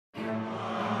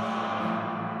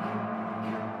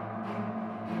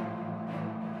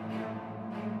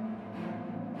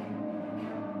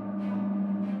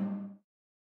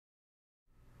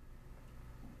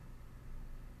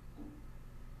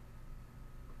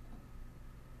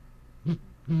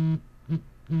This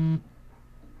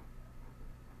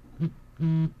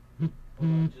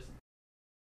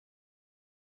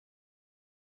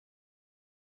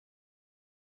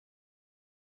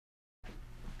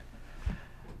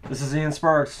is Ian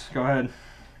Sparks. Go ahead.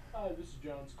 Hi, this is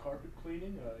John's Carpet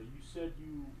Cleaning. You said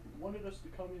you wanted us to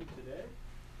come in today?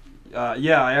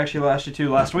 Yeah, I actually asked you to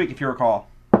last week, if you recall.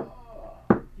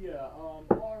 Yeah,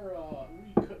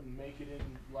 we couldn't make it in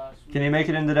last week. Can you make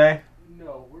it in today?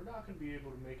 No, we're not going to be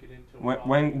able to make it in till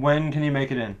When can you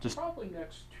make it in? Just probably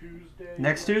next Tuesday.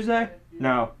 next Tuesday?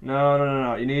 Yeah.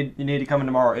 No. You need to come in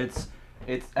tomorrow. It's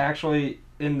actually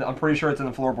in. I'm pretty sure it's in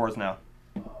the floorboards now.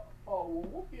 Well,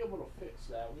 we'll be able to fix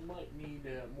that. We might need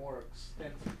more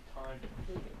extensive time to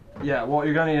clean it. Yeah, well,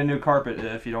 you're gonna need a new carpet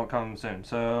if you don't come soon.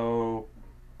 So,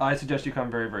 I suggest you come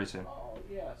very, very soon. Oh,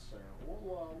 yes, sir.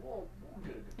 We'll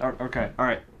get it. Oh, okay. All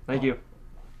right. Thank you.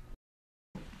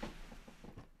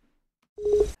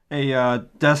 Hey,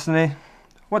 Destiny.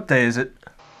 What day is it?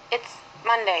 It's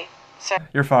Monday, sir.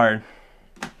 You're fired.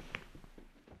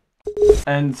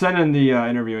 And send in the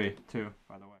interviewee too,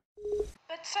 by the way.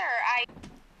 But sir, I...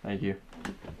 Thank you.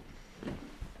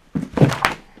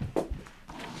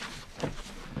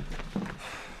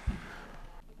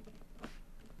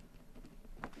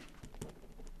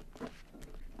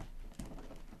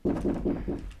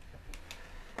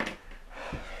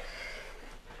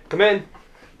 Come in.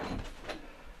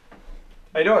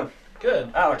 How you doing?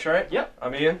 Good. Alex, right? Yep.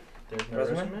 I'm Ian. There's my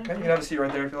Resume. resume. Okay, you can have a seat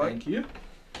right there if you like. Thank you.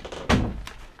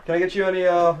 Can I get you any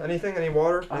anything? Any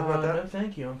water? Anything like that? No,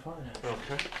 thank you. I'm fine.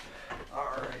 Okay.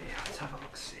 Alrighty, let's have a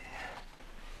look. See.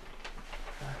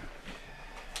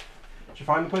 Did you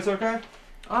find the place okay?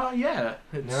 Yeah.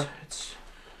 Yeah. It's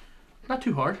not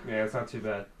too hard. Yeah, it's not too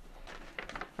bad.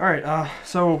 Alright,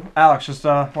 so Alex, just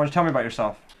why don't you tell me about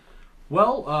yourself?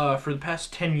 Well, for the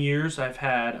past 10 years, I've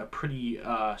had a pretty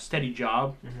steady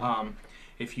job.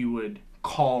 If you would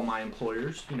call my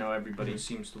employers, you know, everybody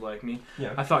seems to like me.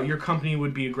 Yeah. I thought your company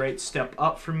would be a great step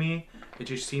up for me. It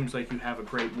just seems like you have a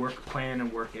great work plan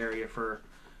and work area for,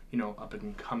 you know, up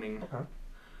and coming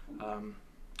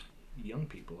young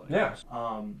people, I guess.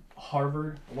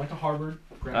 Harvard. I went to Harvard,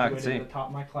 graduated at the top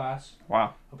of my class.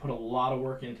 Wow. I put a lot of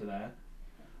work into that.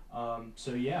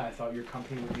 So yeah, I thought your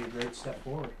company would be a great step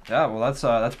forward. Yeah, well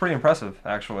that's pretty impressive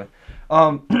actually.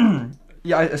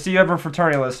 Yeah, I see you have a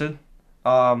fraternity listed.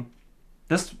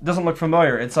 This doesn't look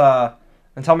familiar. It's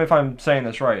and tell me if I'm saying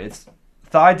this right. It's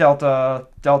Phi Delta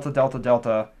Delta Delta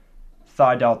Delta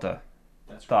Phi Delta.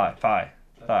 That's Phi Phi.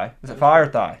 Is it Phi or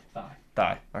Thigh? Thigh.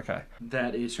 Thigh. Okay.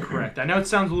 That is correct. I know it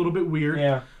sounds a little bit weird.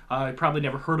 Yeah. I probably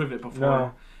never heard of it before.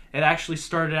 No. It actually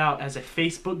started out as a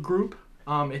Facebook group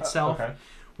itself. Okay.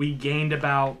 We gained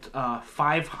about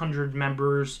 500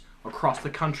 members across the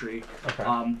country.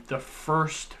 Okay. The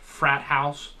first frat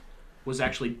house was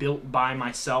actually built by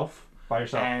myself. By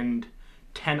yourself. And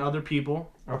 10 other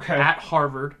people. Okay. At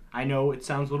Harvard. I know it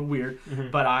sounds a little weird,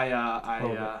 but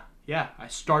I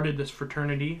started this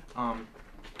fraternity on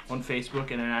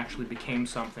Facebook, and it actually became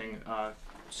something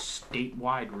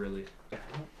statewide, really.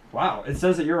 Wow. It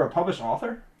says that you're a published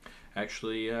author?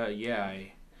 Actually,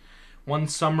 one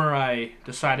summer I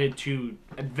decided to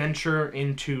venture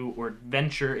into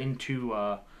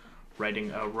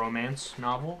writing a romance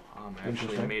novel. I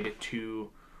actually made it to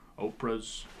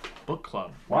Oprah's book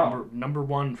club. Wow. Number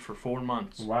one for 4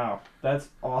 months. Wow. That's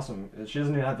awesome. She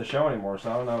doesn't even have the show anymore,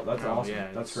 so I don't know. That's awesome. Yeah,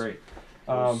 That's great.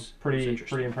 pretty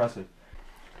Pretty impressive.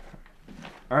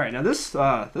 All right, now this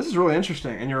is really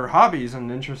interesting. In your hobbies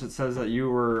and interests, it says that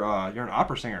you're an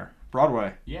opera singer,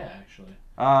 Broadway. Yeah, actually.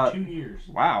 2 years.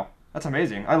 Wow, that's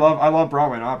amazing. I love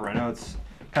Broadway and opera. I know it's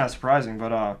kind of surprising,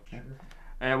 but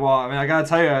and, well, I mean, I gotta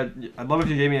tell you, I'd love if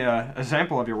you gave me a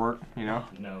sample of your work. You know.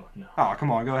 No. Oh, come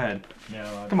on, go ahead.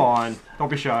 No. Come on, don't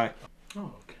be shy.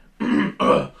 Oh,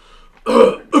 okay.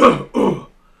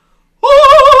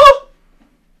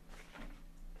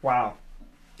 Wow.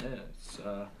 Yeah, it's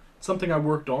something I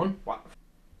worked on. Wow.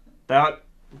 That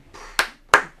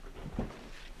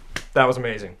was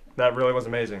amazing. That really was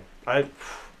amazing.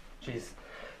 Jeez.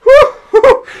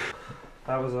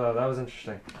 That was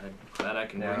interesting. I'm glad I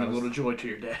can bring a little joy to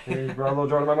your day. You brought a little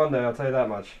joy to my Monday, I'll tell you that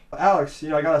much. Alex,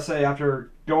 I gotta say,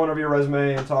 after going over your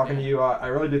resume and talking to you, I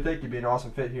really do think you'd be an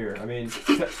awesome fit here. I mean,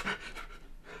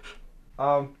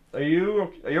 are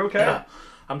you okay? Yeah.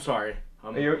 I'm sorry.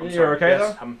 You're sorry. okay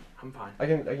Yes, though? I'm fine. I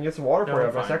can get some water for No, you.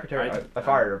 I'm My fine. secretary, I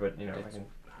fired her, but I can.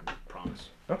 I promise.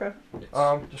 Okay. It's-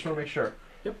 Just want to make sure.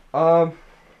 Yep.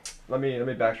 Let me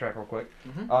backtrack real quick.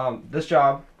 Mhm. This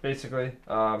job, basically,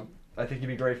 I think you'd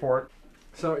be great for it.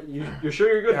 So you're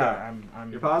sure you're good? Yeah, here?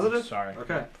 I'm. You're positive? Sorry.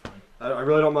 Okay. I'm fine. I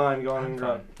really don't mind going. I'm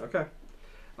fine. Okay.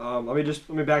 Let me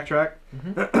backtrack.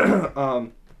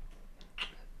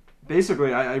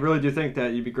 Basically, I really do think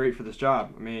that you'd be great for this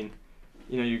job. I mean,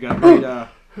 you know, you got great.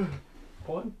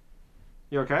 What?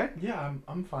 You okay? Yeah,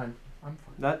 I'm fine. I'm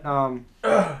fine. That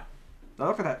that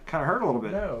look at that kind of hurt a little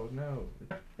bit. No.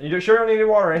 You sure don't need any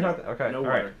water or anything? Like that? Okay. No all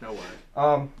water. right. No water.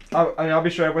 I mean, I'll be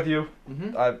straight with you.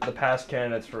 Mm-hmm. The past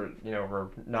candidates were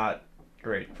not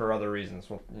great for other reasons.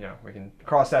 Well, we can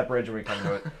cross that bridge when we come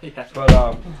to it. Yeah.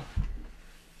 But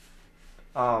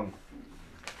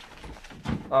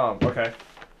okay.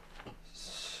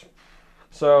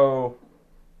 So,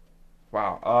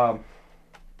 wow.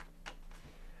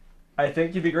 I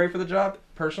think you'd be great for the job,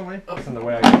 personally. That's in the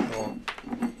way I get a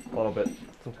little bit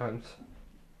sometimes.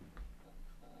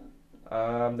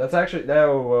 That's actually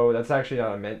that's actually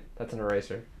not a mint. That's an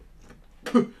eraser.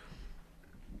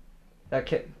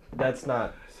 That's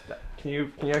not. Can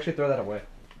you actually throw that away,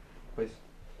 please?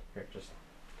 Here, just.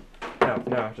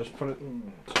 No, just put it.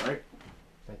 Sorry.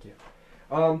 Thank you.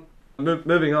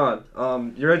 Moving on.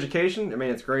 Your education. I mean,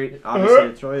 it's great. Obviously,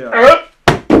 it's really.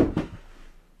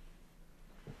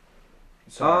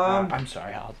 Sorry, I'm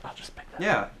sorry. I'll just pick that.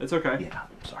 Yeah, it's okay. Yeah,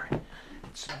 I'm sorry.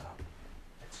 It's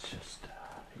just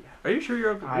yeah. Are you sure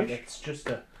you're okay? It's just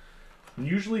I'm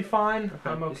usually fine. Okay.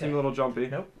 I'm okay. You seem a little jumpy.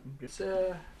 Nope. It's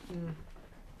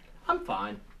I'm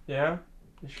fine. Yeah.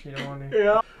 You don't want to.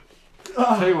 Yeah.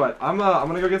 Tell you what, I'm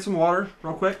gonna go get some water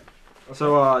real quick.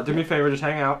 So do me a favor, just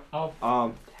hang out. I'll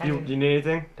do you need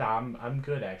anything? I'm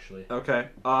good actually. Okay.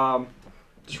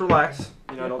 Just relax.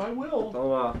 I will.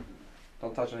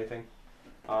 Don't touch anything.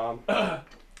 And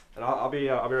I'll be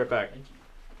right back.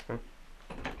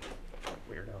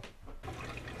 Weirdo.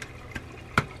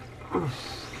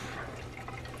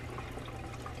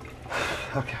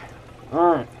 Okay.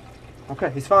 All right. Okay,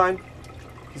 he's fine.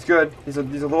 He's good. He's a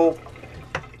little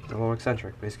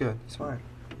eccentric, but he's good. He's fine.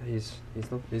 He's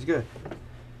good.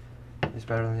 He's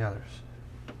better than the others.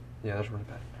 The others weren't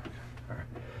bad. Okay. All right.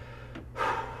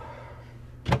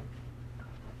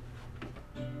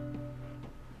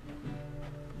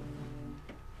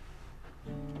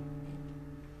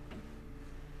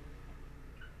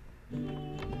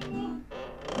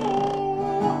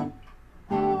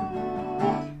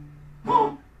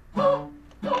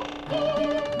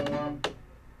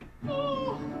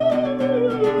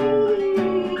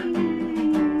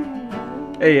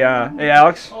 Hey,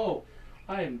 Alex. Oh,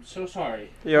 I am so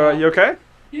sorry. You okay?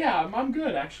 Yeah, I'm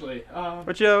good actually.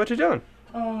 What you doing?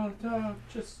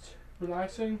 Just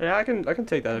relaxing. Yeah, I can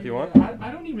take that if you want.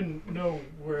 I don't even know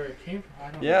where it came from.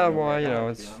 I don't Yeah, even know well, where I got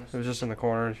it, it to be honest. was just in the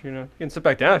corner. You can sit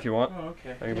back down if you want. Oh,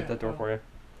 okay. I can get that door for you.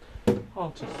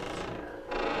 I'll just.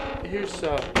 Here's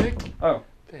Nick. Oh.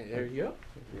 There you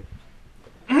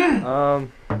go.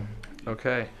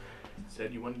 Okay.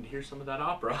 Said you wanted to hear some of that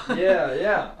opera.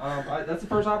 Yeah. That's the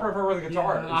first opera I've heard with a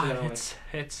guitar.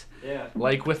 It's yeah.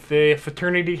 like with the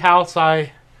fraternity house.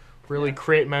 I really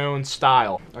create my own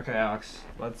style. Okay, Alex.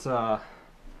 Let's try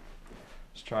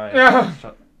it. Yeah.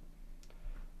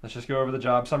 Let's just go over the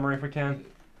job summary if we can.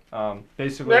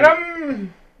 Basically,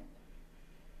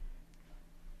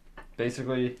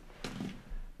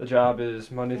 the job is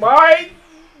Monday.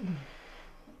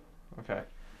 Okay.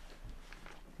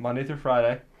 Monday through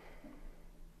Friday.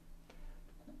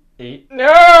 8.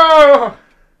 No!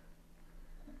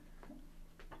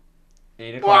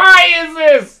 8 o'clock. Why is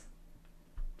this?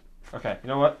 Okay, you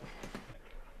know what?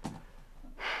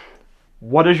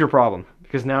 What is your problem?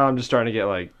 Because now I'm just starting to get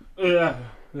like. Okay,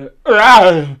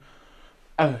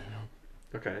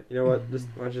 you know what? Why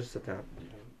don't you just sit down?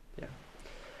 Yeah.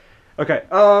 Okay.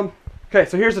 Okay.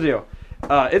 So here's the deal.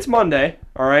 It's Monday.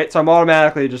 All right. So I'm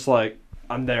automatically just like,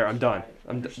 I'm there. I'm done.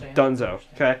 I'm donezo.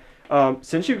 Okay.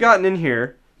 Since you've gotten in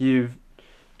here, you've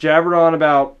jabbered on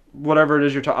about whatever it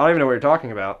is you're talking. I don't even know what you're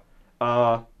talking about.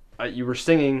 You were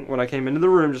singing when I came into the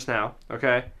room just now.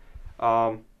 Okay.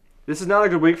 This is not a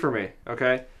good week for me.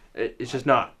 Okay. It's just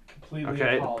not. Completely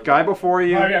okay. apologize. Guy before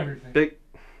you. Everything. Big.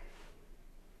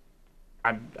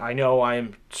 I know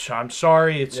I'm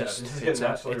sorry. It's this is just getting it's a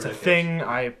absolutely thing.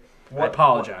 I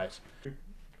apologize.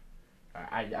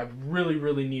 I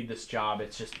really need this job.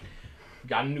 It's just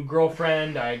got a new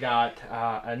girlfriend. I got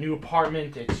a new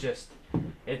apartment. It's just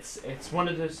it's one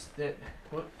of those that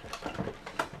what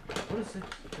is it?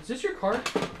 Is this your card?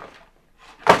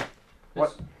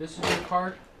 What? This is your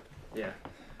card? Yeah.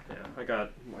 I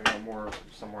got more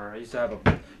somewhere. I used to have a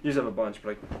bunch,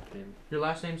 but Your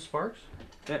last name's Sparks?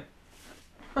 Yeah.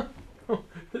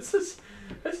 This is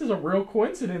a real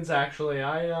coincidence, actually.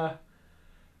 My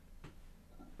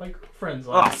girlfriend's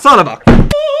like. Oh, son of a.